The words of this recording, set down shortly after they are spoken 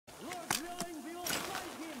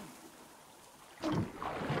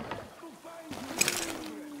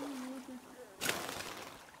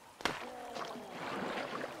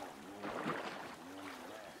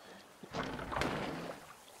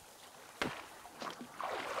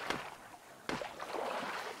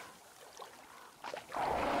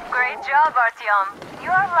job, Artyom.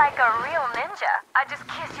 You're like a real ninja. I just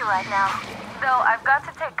kiss you right now. Though I've got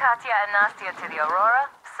to take Katya and Nastya to the Aurora,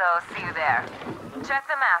 so see you there. Check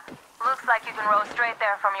the map. Looks like you can row straight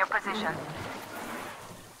there from your position.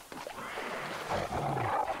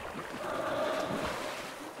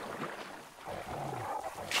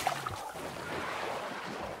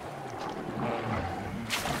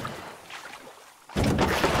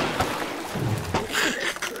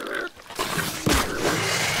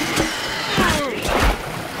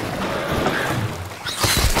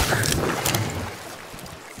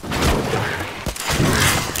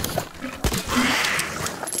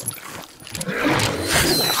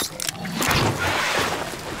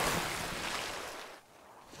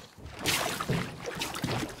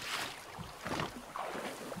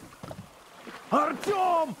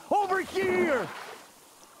 Artyom! Over here!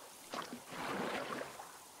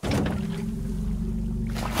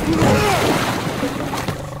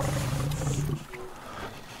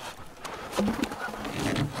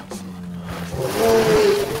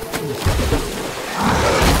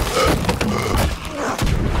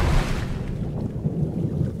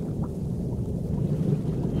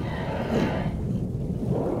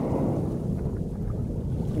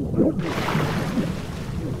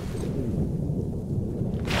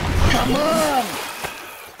 Come on!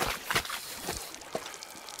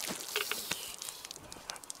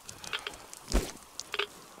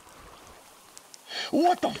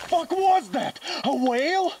 What the fuck was that? A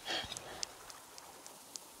whale?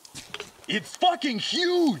 It's fucking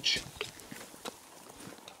huge!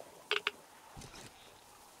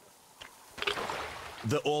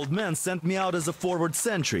 The old man sent me out as a forward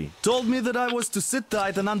sentry, told me that I was to sit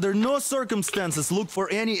tight and under no circumstances look for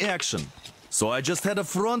any action. So I just had a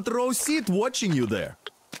front row seat watching you there.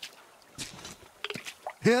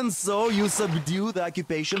 And so you subdue the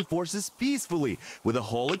occupation forces peacefully, with a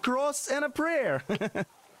holy cross and a prayer.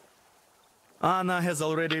 Anna has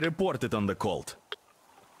already reported on the cult.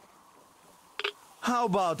 How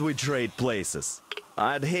about we trade places?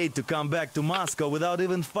 I'd hate to come back to Moscow without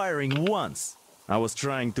even firing once. I was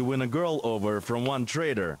trying to win a girl over from one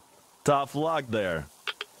trader. Tough luck there.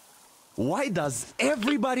 Why does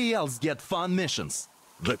everybody else get fun missions?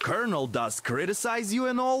 The colonel does criticize you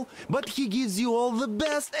and all, but he gives you all the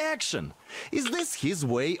best action. Is this his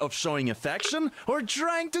way of showing affection or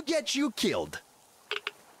trying to get you killed?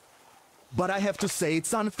 But I have to say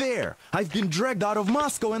it's unfair. I've been dragged out of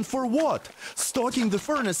Moscow, and for what? Stalking the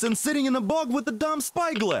furnace and sitting in a bog with a dumb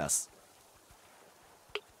spyglass.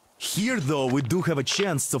 Here, though, we do have a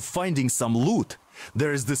chance of finding some loot.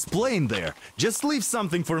 There is this plane there. Just leave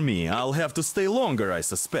something for me. I'll have to stay longer, I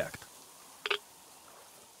suspect.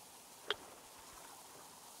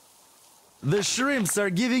 The shrimps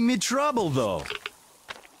are giving me trouble, though.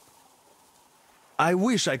 I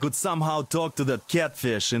wish I could somehow talk to that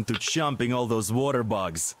catfish into chomping all those water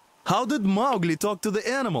bugs. How did Mowgli talk to the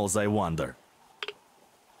animals, I wonder?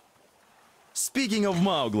 Speaking of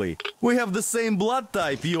Mowgli, we have the same blood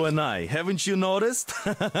type, you and I. Haven't you noticed?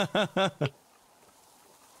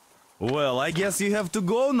 Well, I guess you have to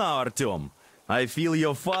go now, Artyom. I feel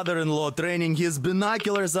your father-in-law training his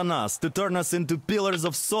binoculars on us to turn us into pillars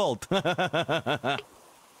of salt.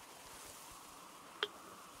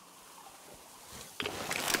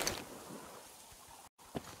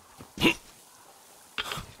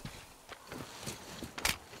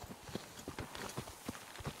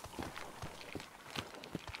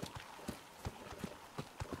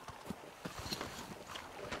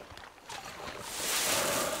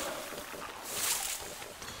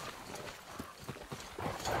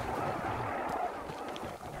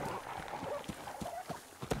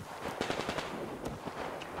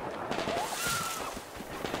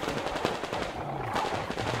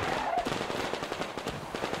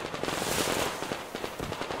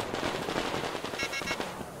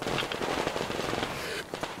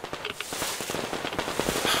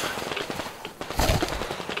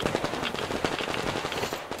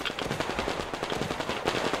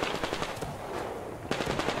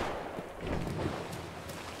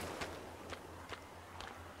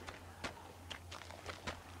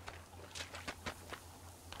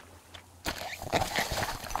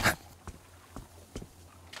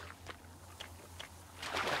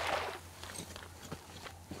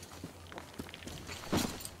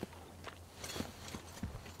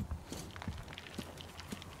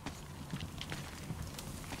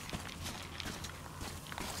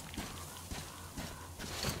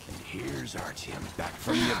 Here's Artyom, back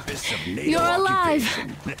from the abyss of NATO You're alive!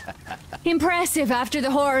 occupation. Impressive after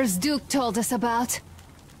the horrors Duke told us about.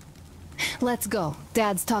 Let's go.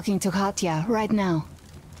 Dad's talking to Katya right now.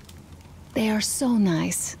 They are so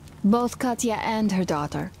nice. Both Katya and her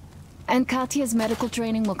daughter. And Katya's medical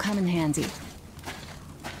training will come in handy.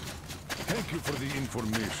 Thank you for the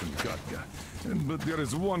information, Katya. But there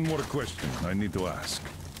is one more question I need to ask.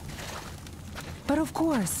 But of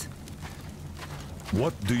course.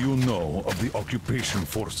 What do you know of the occupation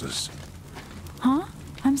forces? Huh?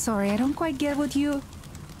 I'm sorry, I don't quite get what you...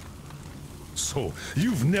 So,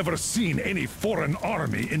 you've never seen any foreign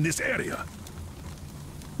army in this area?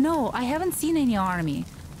 No, I haven't seen any army.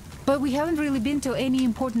 But we haven't really been to any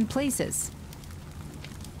important places.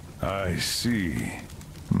 I see.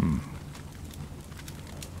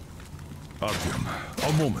 Artyom,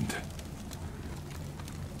 a moment.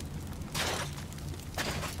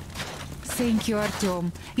 Thank you,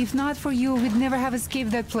 Artyom. If not for you, we'd never have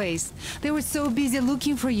escaped that place. They were so busy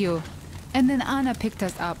looking for you. And then Anna picked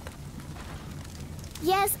us up.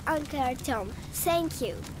 Yes, Uncle Artyom, thank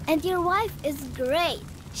you. And your wife is great.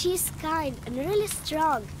 She's kind and really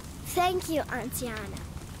strong. Thank you, Auntie Anna.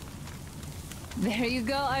 There you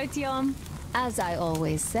go, Artyom. As I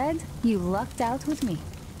always said, you lucked out with me.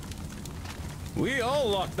 We all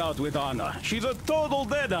lucked out with Anna. She's a total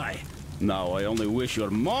deadeye. Now I only wish your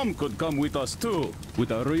mom could come with us too.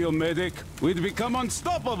 With a real medic, we'd become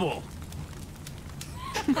unstoppable.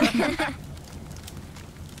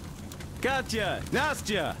 Katya,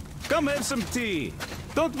 Nastya, come have some tea.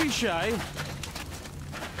 Don't be shy.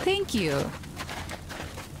 Thank you.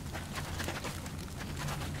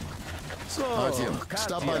 So, Artyom,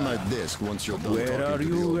 stop by my desk once you're done where talking are to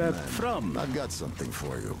the you old man. from? I've got something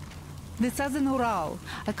for you. The southern Ural.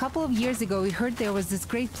 A couple of years ago, we heard there was this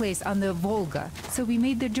great place on the Volga, so we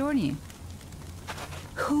made the journey.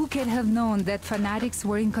 Who could have known that fanatics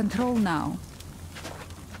were in control now?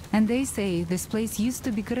 And they say this place used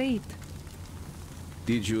to be great.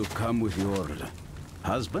 Did you come with your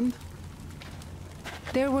husband?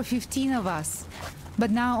 There were 15 of us,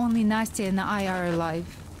 but now only Nastya and I are alive.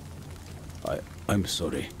 I'm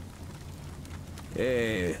sorry.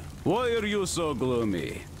 Hey, why are you so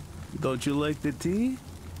gloomy? Don't you like the tea?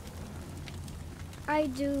 I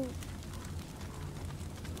do.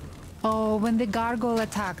 Oh, when the gargoyle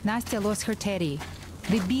attacked, Nastya lost her teddy.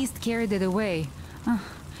 The beast carried it away.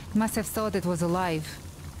 It must have thought it was alive.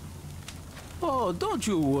 Oh, don't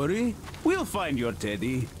you worry. We'll find your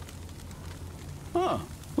teddy. Huh,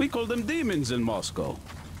 we call them demons in Moscow.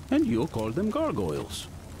 And you call them gargoyles.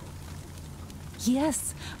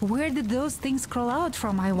 Yes, where did those things crawl out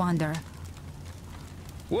from, I wonder?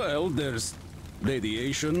 Well, there's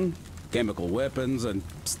radiation, chemical weapons and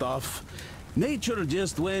stuff. Nature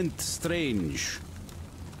just went strange.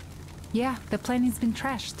 Yeah, the planet's been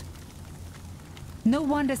trashed. No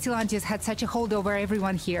wonder Silantius had such a hold over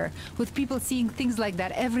everyone here, with people seeing things like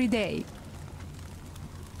that every day.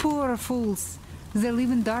 Poor fools. They live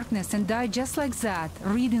in darkness and die just like that,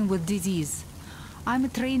 ridden with disease. I'm a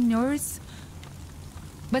trained nurse,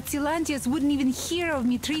 but Silantius wouldn't even hear of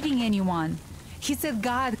me treating anyone. He said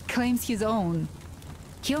God claims his own.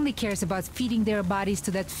 He only cares about feeding their bodies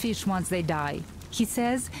to that fish once they die. He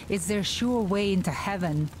says it's their sure way into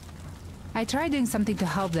heaven. I tried doing something to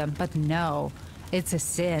help them, but no, it's a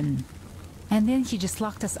sin. And then he just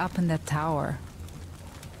locked us up in that tower.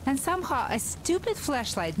 And somehow a stupid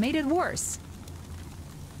flashlight made it worse.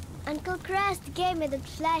 Uncle Crest gave me the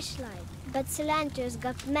flashlight, but Silantius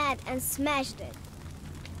got mad and smashed it.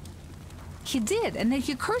 He did, and then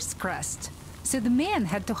he cursed Crest. So the man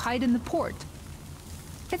had to hide in the port.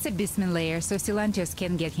 It's a basement layer, so Silantius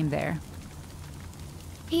can't get him there.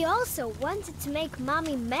 He also wanted to make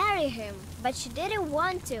Mommy marry him, but she didn't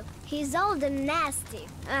want to. He's old and nasty.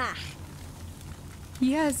 Ah.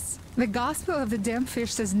 Yes, the Gospel of the Damned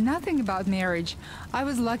Fish says nothing about marriage. I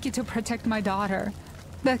was lucky to protect my daughter.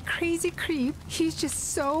 That crazy creep, he's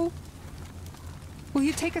just so... Will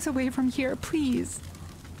you take us away from here, please?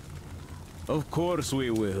 Of course we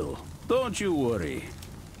will. Don't you worry.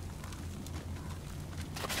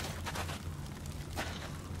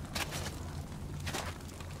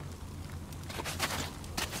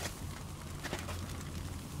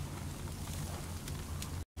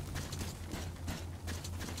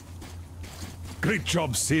 Great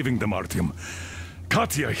job saving them, Artyom.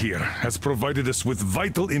 Katya here has provided us with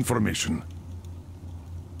vital information.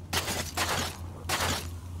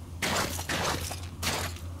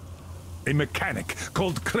 A mechanic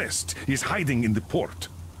called Crest is hiding in the port.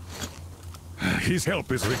 His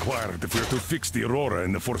help is required if we're to fix the Aurora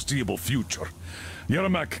in the foreseeable future.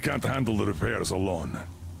 Yermak can't handle the repairs alone.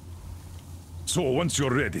 So once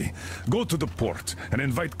you're ready, go to the port and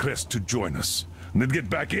invite Crest to join us. And then get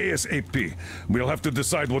back ASAP. We'll have to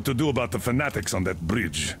decide what to do about the fanatics on that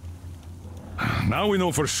bridge. Now we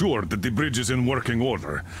know for sure that the bridge is in working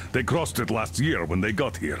order. They crossed it last year when they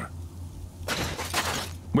got here.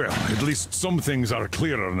 Well, at least some things are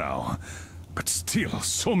clearer now. But still,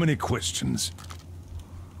 so many questions.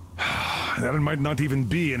 There might not even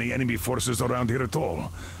be any enemy forces around here at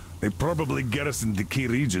all. They probably garrison the key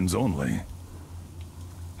regions only.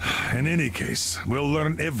 In any case, we'll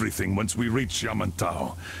learn everything once we reach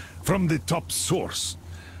Yamantau. From the top source.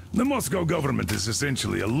 The Moscow government is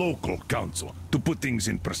essentially a local council, to put things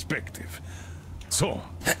in perspective. So,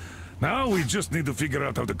 now we just need to figure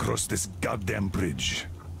out how to cross this goddamn bridge.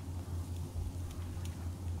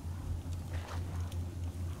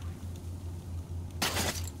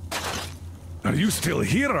 Are you still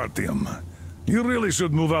here, Artyom? You really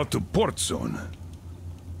should move out to port soon.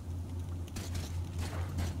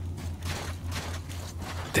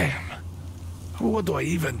 Damn. What do I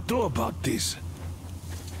even do about this?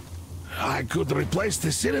 I could replace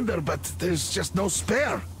the cylinder, but there's just no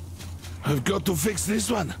spare. I've got to fix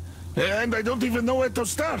this one. And I don't even know where to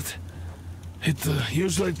start. It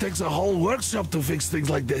usually takes a whole workshop to fix things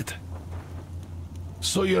like that.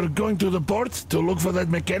 So you're going to the port to look for that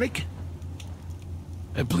mechanic?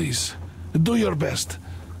 Please, do your best.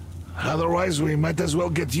 Otherwise, we might as well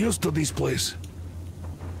get used to this place.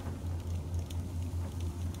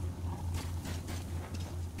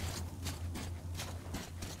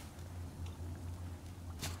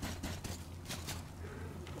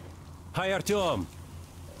 Hi, Artyom.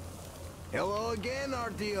 Hello again,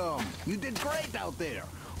 Artyom. You did great out there.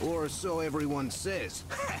 Or so everyone says.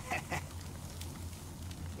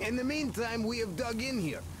 In the meantime, we have dug in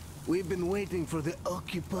here. We've been waiting for the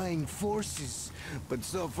occupying forces. But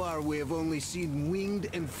so far, we have only seen winged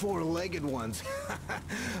and four-legged ones.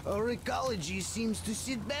 Our ecology seems to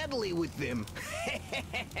sit badly with them.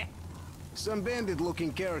 Some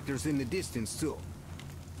bandit-looking characters in the distance, too.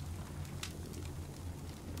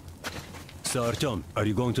 So, Artyom, are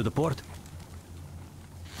you going to the port?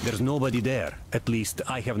 There's nobody there. At least,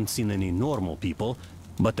 I haven't seen any normal people.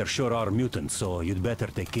 But there sure are mutants, so you'd better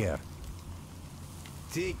take care.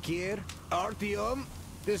 Take care, Artyom?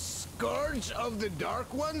 The scourge of the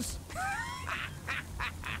Dark Ones?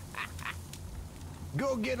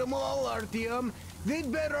 Go get them all, Artyom.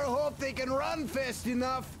 They'd better hope they can run fast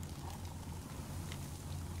enough.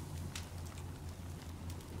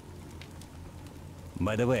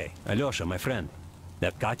 By the way, Alyosha, my friend,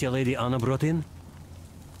 that Katya lady Anna brought in?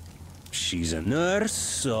 She's a nurse,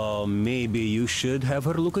 so maybe you should have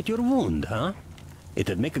her look at your wound, huh?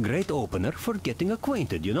 It'd make a great opener for getting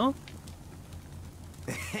acquainted, you know?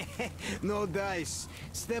 No dice.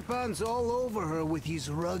 Stepan's all over her with his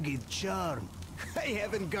rugged charm. I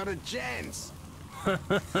haven't got a chance.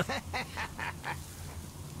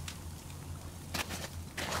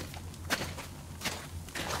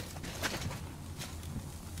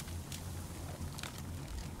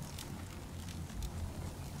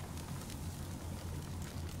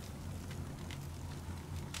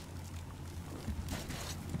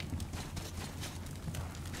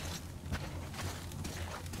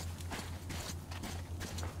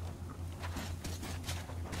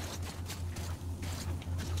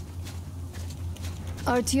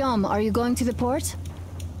 Artyom, are you going to the port?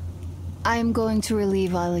 I'm going to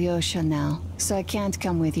relieve Alyosha now, so I can't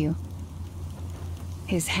come with you.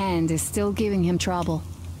 His hand is still giving him trouble.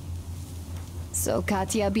 So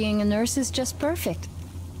Katya being a nurse is just perfect.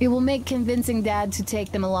 It will make convincing Dad to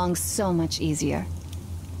take them along so much easier.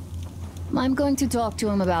 I'm going to talk to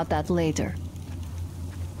him about that later.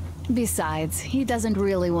 Besides, he doesn't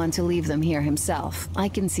really want to leave them here himself. I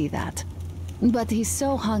can see that. But he's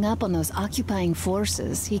so hung up on those occupying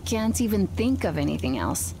forces, he can't even think of anything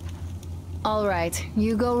else. All right,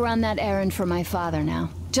 you go run that errand for my father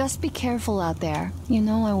now. Just be careful out there. You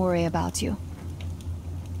know I worry about you.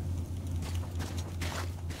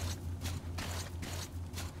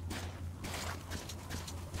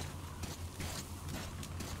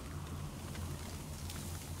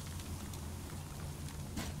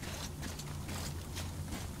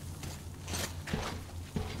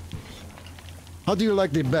 How do you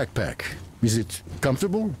like the backpack? Is it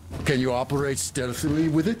comfortable? Can you operate stealthily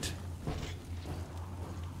with it?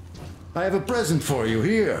 I have a present for you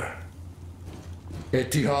here. A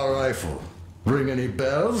Tihar rifle. Ring any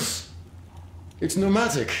bells? It's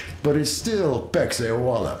pneumatic, but it still packs a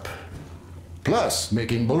wallop. Plus,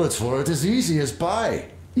 making bullets for it is easy as pie,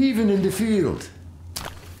 even in the field.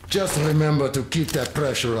 Just remember to keep that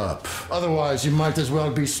pressure up. Otherwise, you might as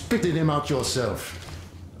well be spitting him out yourself.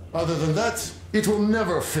 Other than that, it will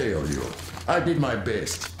never fail you. I did my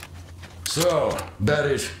best. So, bear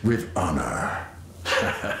it with honor.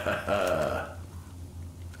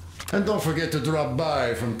 And don't forget to drop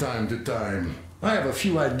by from time to time. I have a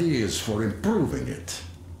few ideas for improving it.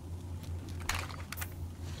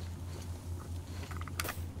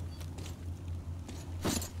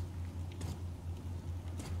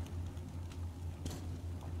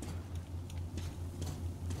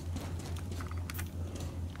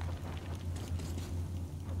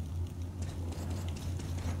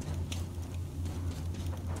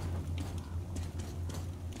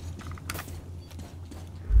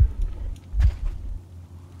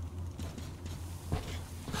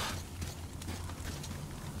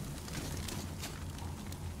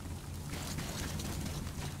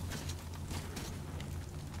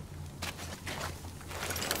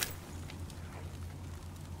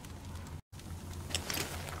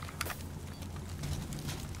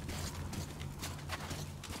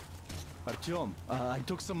 Artyom, I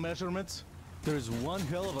took some measurements. There's one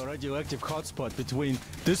hell of a radioactive hotspot between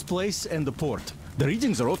this place and the port. The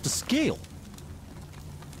readings are off the scale.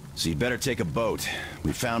 So you'd better take a boat.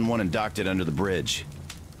 We found one and docked it under the bridge.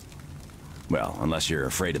 Well, unless you're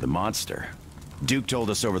afraid of the monster. Duke told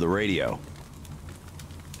us over the radio.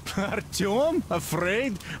 Artyom?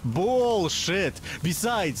 Afraid? Bullshit!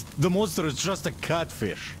 Besides, the monster is just a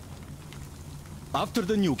catfish. After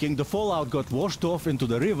the nuking, the fallout got washed off into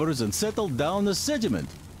the rivers and settled down as sediment.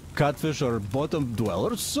 Catfish are bottom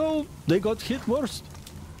dwellers, so they got hit worst.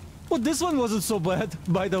 But this one wasn't so bad,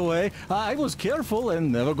 by the way. I was careful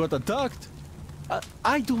and never got attacked.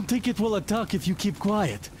 I don't think it will attack if you keep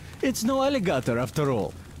quiet. It's no alligator after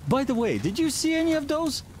all. By the way, did you see any of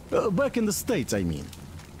those? Back in the States, I mean.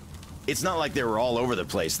 It's not like they were all over the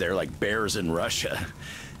place there like bears in Russia.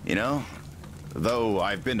 You know? Though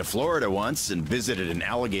I've been to Florida once and visited an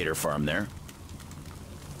alligator farm there.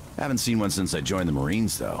 Haven't seen one since I joined the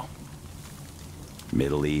Marines, though.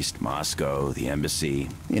 Middle East, Moscow, the embassy,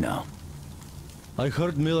 you know. I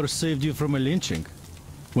heard Miller saved you from a lynching.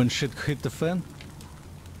 When shit hit the fan?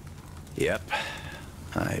 Yep.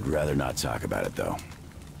 I'd rather not talk about it, though.